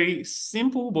a very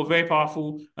simple but very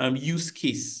powerful use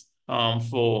case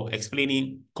for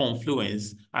explaining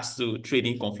confluence as to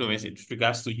trading confluence in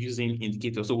regards to using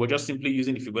indicators. So we're just simply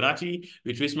using the Fibonacci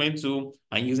retracement tool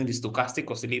and using the stochastic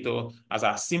oscillator as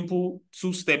a simple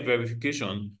two-step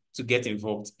verification to get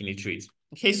involved in a trade.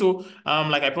 Okay, so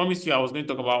like I promised you, I was going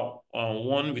to talk about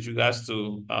one with regards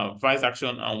to price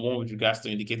action and one with regards to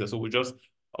indicators. So we just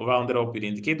rounded up with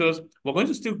indicators. We're going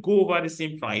to still go over the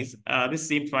same price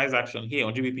action here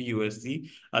on GBP USD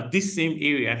at this same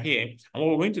area here. And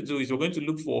what we're going to do is we're going to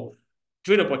look for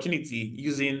trade opportunity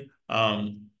using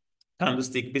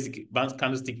candlestick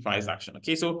price action.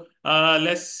 Okay, so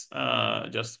let's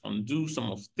just undo some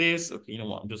of this. Okay, you know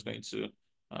what? I'm just going to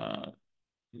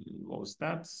what was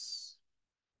that?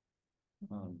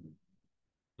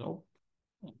 Nope.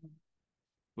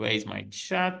 Where is my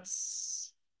chat?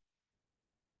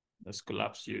 Let's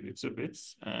collapse you a little bit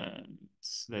and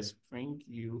let's bring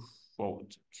you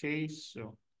forward. Okay,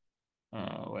 so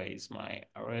where is my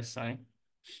RSI?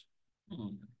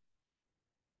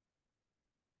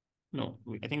 No,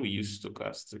 I think we use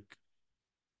stochastic.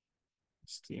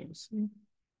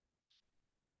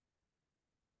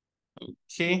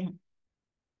 Okay.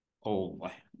 Oh,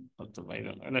 what have I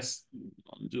done? Let's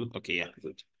undo. Okay, yeah,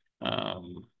 good.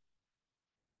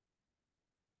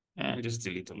 And just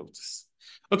delete all of this.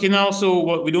 Okay, now, so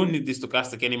what we don't need this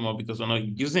stochastic anymore because we're not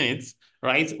using it,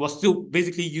 right? We're still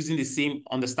basically using the same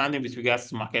understanding with regards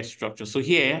to market structure. So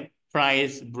here,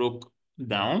 price broke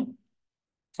down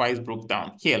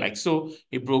here, like so.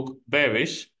 It broke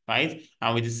bearish, right?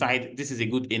 And we decide this is a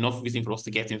good enough reason for us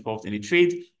to get involved in the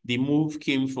trade. The move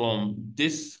came from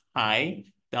this high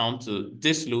down to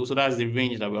this low. So that's the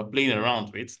range that we're playing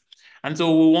around with. And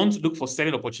so we want to look for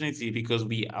selling opportunity because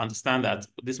we understand that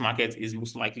this market is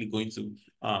most likely going to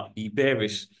be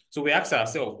bearish. So we ask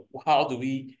ourselves, how do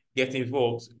we get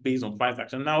involved based on price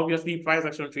action? Now, obviously, price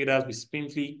action traders, we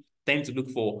simply tend to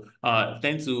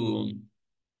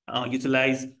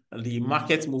utilize the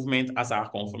market movement as our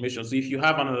confirmation. So if you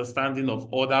have an understanding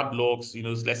of other blocks,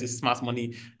 let's say smart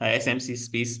money, SMC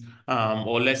space,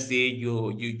 or let's say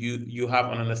you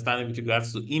have an understanding with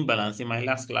regards to imbalance. In my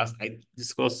last class, I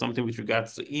discussed something with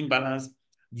regards to imbalance.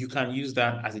 You can use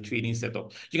that as a trading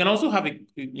setup. You can also have a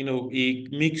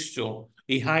mixture,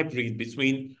 a hybrid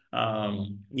between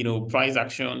price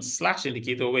action /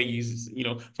 indicator where you use,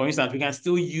 for instance, we can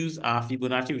still use our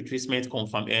Fibonacci retracement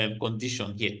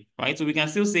condition here, right? So we can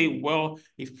still say, well,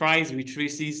 if price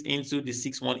retraces into the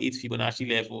 618 Fibonacci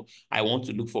level, I want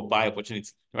to look for buy opportunity,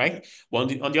 right?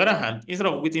 But on the other hand, instead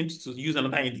of waiting to use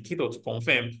another indicator to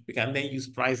confirm, we can then use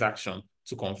price action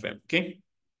to confirm, okay?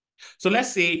 So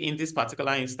let's say in this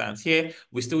particular instance here,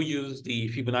 we still use the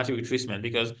Fibonacci retracement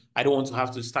because I don't want to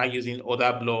have to start using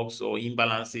other blocks or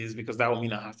imbalances, because that will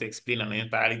mean I have to explain an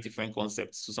entirely different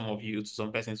concept to some of you, to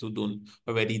some persons who don't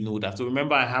already know that. So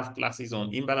remember, I have classes on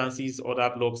imbalances,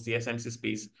 other blocks, the SMC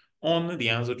space on the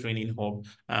ANZO Training Hub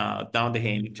down there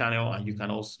in the channel, and you can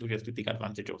also just take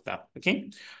advantage of that, okay?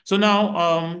 So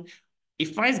now,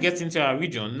 if price gets into our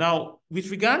region, now with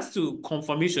regards to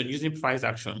confirmation using price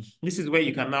action, this is where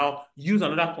you can now use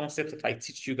another concept that I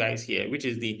teach you guys here, which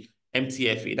is the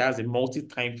MTFA. That's a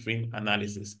multi-time frame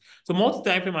analysis. So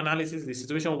multi-time frame analysis is a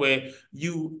situation where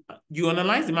you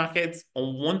analyze the market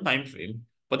on one time frame,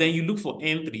 but then you look for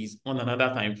entries on another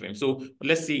time frame. So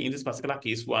let's say in this particular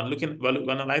case, we're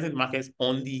analyzing the markets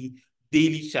on the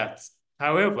daily charts.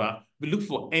 However, we look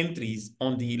for entries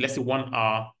on the, let's say, 1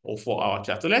 hour or 4 hour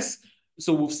chart.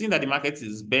 So we've seen that the market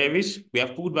is bearish. We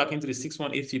have pulled back into the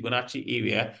 618 Fibonacci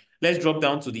area. Let's drop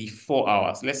down to the 4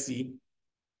 hours. Let's see.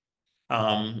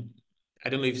 I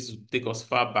don't know if this will take us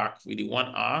far back with the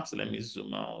 1 hour. So let me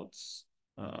zoom out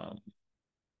a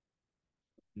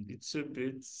little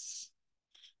bit.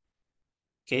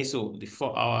 Okay, so the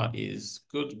 4 hour is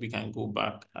good. We can go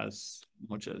back as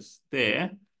much as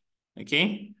there.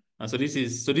 Okay. And so this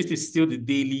is still the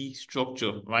daily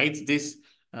structure, right? This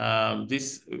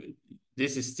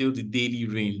is still the daily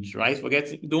range, right?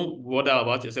 Don't bother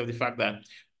about yourself the fact that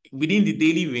within the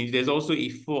daily range, there's also a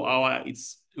 4 hour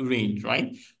range,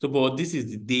 right? So, but this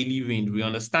is the daily range. We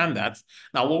understand that.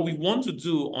 Now, what we want to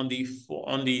do on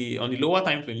the lower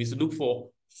time frame is to look for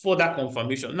further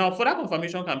confirmation. Now, further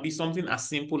confirmation can be something as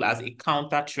simple as a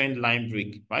counter trend line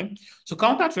break, right? So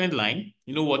counter trend line,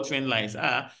 you know what trend lines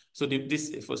are. So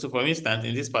for instance,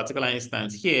 in this particular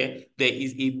instance here, there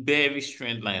is a bearish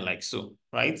trend line like so,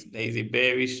 right? There is a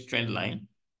bearish trend line.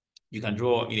 You can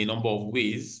draw in a number of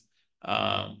ways,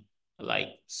 like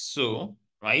so,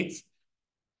 right?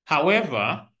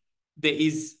 However, there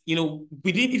is,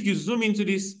 if you zoom into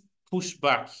this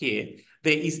pushback here,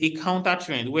 there is a counter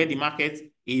trend where the market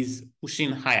is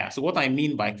pushing higher. So what I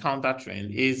mean by counter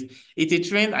trend is it's a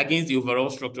trend against the overall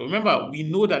structure. Remember, we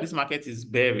know that this market is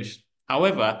bearish.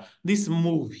 However, this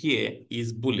move here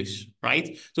is bullish,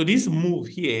 right? So this move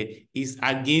here is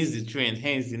against the trend,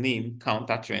 hence the name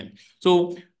counter trend.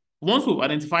 So once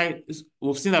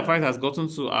we've seen that price has gotten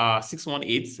to our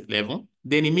 618 level,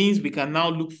 then it means we can now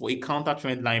look for a counter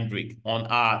trend line break on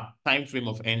our time frame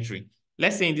of entry.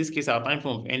 Let's say in this case, our time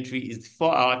frame of entry is the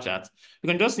 4 hour chart. We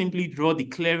can just simply draw the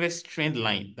clearest trend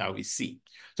line that we see.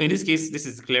 So in this case, this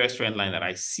is the clearest trend line that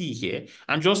I see here,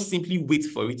 and just simply wait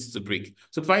for it to break.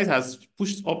 So price has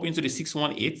pushed up into the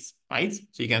 618, right?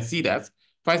 So you can see that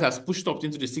price has pushed up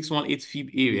into the 618 fib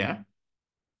area.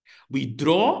 We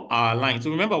draw our line. So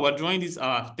remember, we're drawing this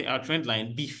our trend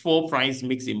line before price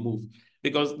makes a move,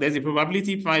 because there's a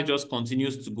probability price just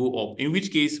continues to go up, in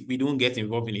which case we don't get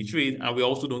involved in a trade and we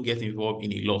also don't get involved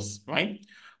in a loss, right?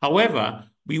 However,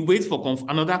 we wait for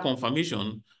another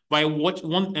confirmation by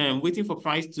waiting for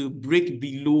price to break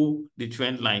below the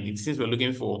trend line, since we're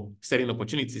looking for selling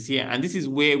opportunities here. And this is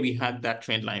where we had that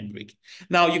trend line break.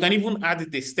 Now, you can even add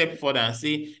it a step further and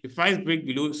say, if price break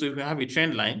below, so if we have a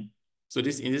trend line, so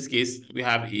in this case, we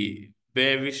have a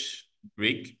bearish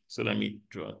break. So let me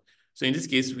draw. So in this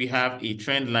case, we have a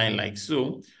trend line like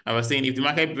so. I was saying if the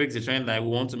market breaks the trend line, we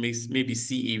want to maybe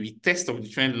see a retest of the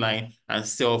trend line and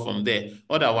sell from there.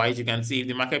 Otherwise, you can see if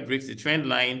the market breaks the trend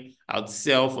line, I'll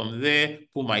sell from there,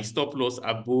 put my stop loss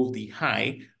above the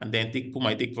high, and then put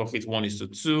my take profit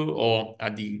 1:2 or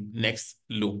at the next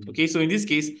low. Okay, so in this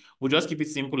case, we'll just keep it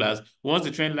simple as once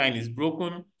the trend line is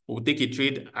broken, we'll take a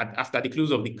trade after the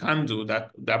close of the candle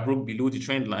that broke below the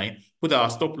trend line, put our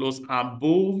stop loss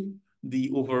above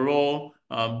the overall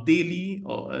daily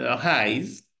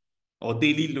highs or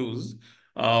daily lows,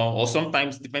 or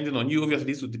sometimes, depending on you,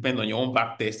 obviously this will depend on your own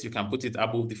back test, you can put it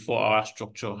above the 4 hour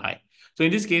structural high. So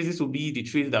in this case, this will be the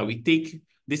trade that we take.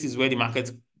 This is where the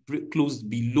market closed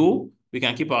below, we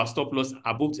can keep our stop loss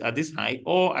above at this high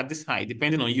or at this high,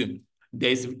 depending on you.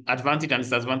 There's advantage and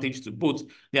disadvantage to both.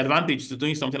 The advantage to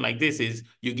doing something like this is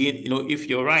you gain, if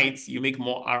you're right, you make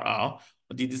more RR.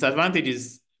 The disadvantage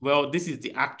is, well, this is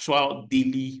the actual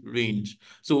daily range.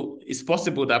 So it's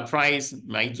possible that price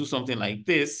might do something like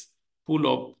this, pull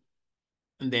up,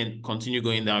 and then continue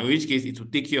going down, in which case it will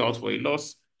take you out for a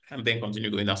loss and then continue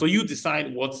going down. So you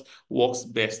decide what works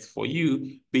best for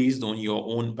you based on your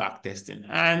own back testing.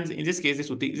 And in this case, this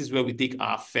is where we take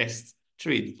our first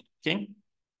trade, okay?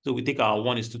 So we take our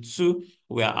 1:2,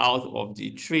 we're out of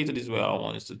the trade. So this is where our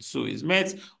 1:2 is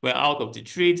met. We're out of the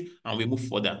trade and we move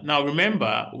further. Now,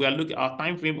 remember, we are looking, our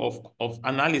time frame of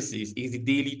analysis is the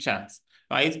daily chart,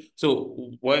 right?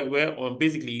 So we're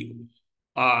basically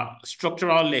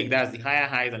structural leg, that's the higher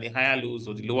highs and the higher lows,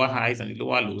 or the lower highs and the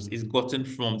lower lows, is gotten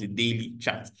from the daily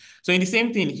chart. So in the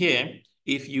same thing here,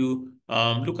 if you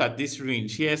look at this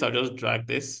range here, so I'll just drag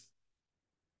this.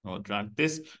 Or drag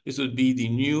this. This would be the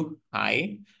new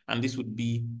high, and this would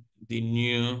be the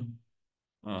new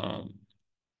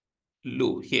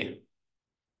low here.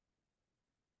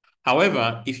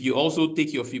 However, if you also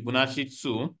take your Fibonacci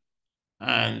 2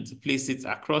 and place it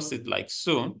across it like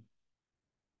so,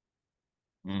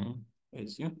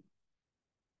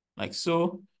 like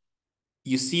so,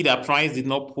 you see that price did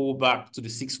not pull back to the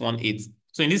 618.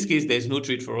 So in this case, there's no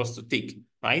trade for us to take,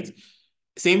 right?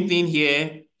 Same thing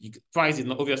here. Price is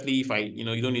not, obviously, if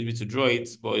you don't need me to draw it,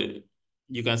 but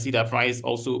you can see that price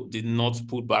also did not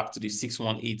pull back to the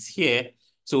 618 here.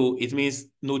 So it means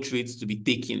no trades to be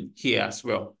taken here as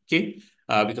well, okay?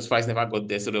 Because price never got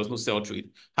there, so there was no sell trade.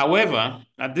 However,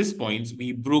 at this point,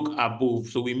 we broke above.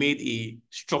 So we made a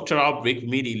structural break, we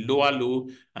made a lower low,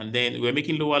 and then we're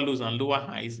making lower lows and lower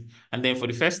highs. And then for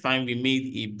the first time, we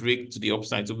made a break to the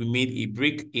upside. So we made a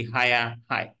break, a higher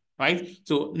high, right?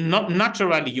 So not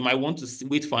naturally, you might want to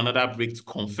wait for another break to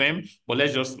confirm, but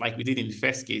let's just, like we did in the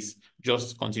first case,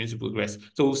 just continue to progress.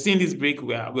 So we've seen this break,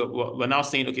 we're now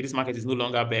saying, okay, this market is no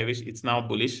longer bearish, it's now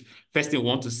bullish. First thing we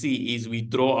want to see is we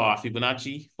draw our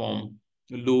Fibonacci from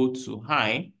low to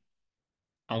high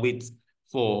and wait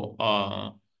for,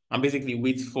 and basically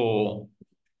wait for,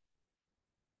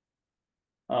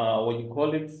 what you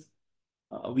call it?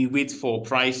 We wait for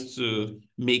price to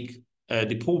make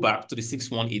the pullback to the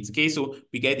 618. Okay, so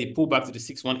we get the pullback to the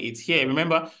 618 here.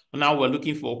 Remember, now we're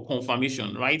looking for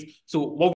confirmation, right? So what